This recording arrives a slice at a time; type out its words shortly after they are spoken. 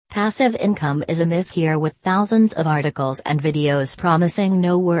Passive income is a myth here with thousands of articles and videos promising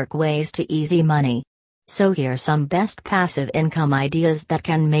no work ways to easy money. So here's some best passive income ideas that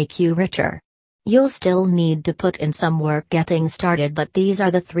can make you richer. You'll still need to put in some work getting started, but these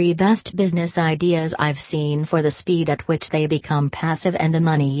are the 3 best business ideas I've seen for the speed at which they become passive and the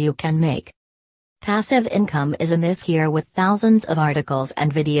money you can make. Passive income is a myth here with thousands of articles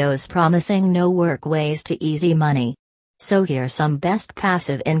and videos promising no work ways to easy money. So here's some best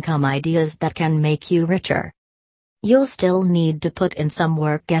passive income ideas that can make you richer. You'll still need to put in some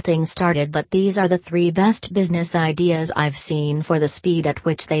work getting started, but these are the 3 best business ideas I've seen for the speed at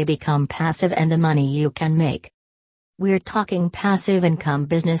which they become passive and the money you can make. We're talking passive income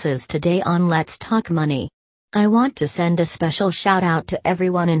businesses today on Let's Talk Money. I want to send a special shout out to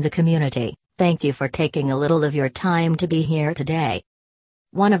everyone in the community. Thank you for taking a little of your time to be here today.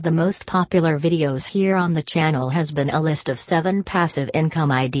 One of the most popular videos here on the channel has been a list of 7 passive income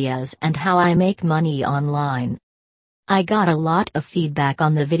ideas and how I make money online. I got a lot of feedback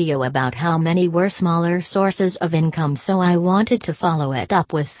on the video about how many were smaller sources of income, so I wanted to follow it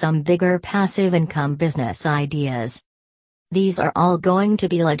up with some bigger passive income business ideas. These are all going to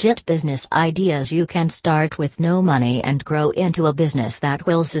be legit business ideas you can start with no money and grow into a business that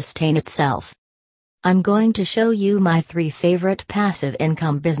will sustain itself. I'm going to show you my 3 favorite passive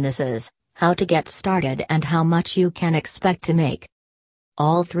income businesses, how to get started and how much you can expect to make.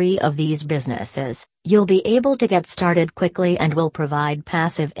 All 3 of these businesses, you'll be able to get started quickly and will provide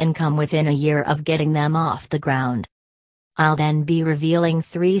passive income within a year of getting them off the ground. I'll then be revealing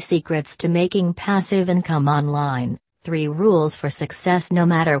 3 secrets to making passive income online, 3 rules for success no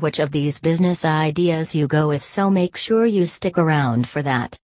matter which of these business ideas you go with, so make sure you stick around for that.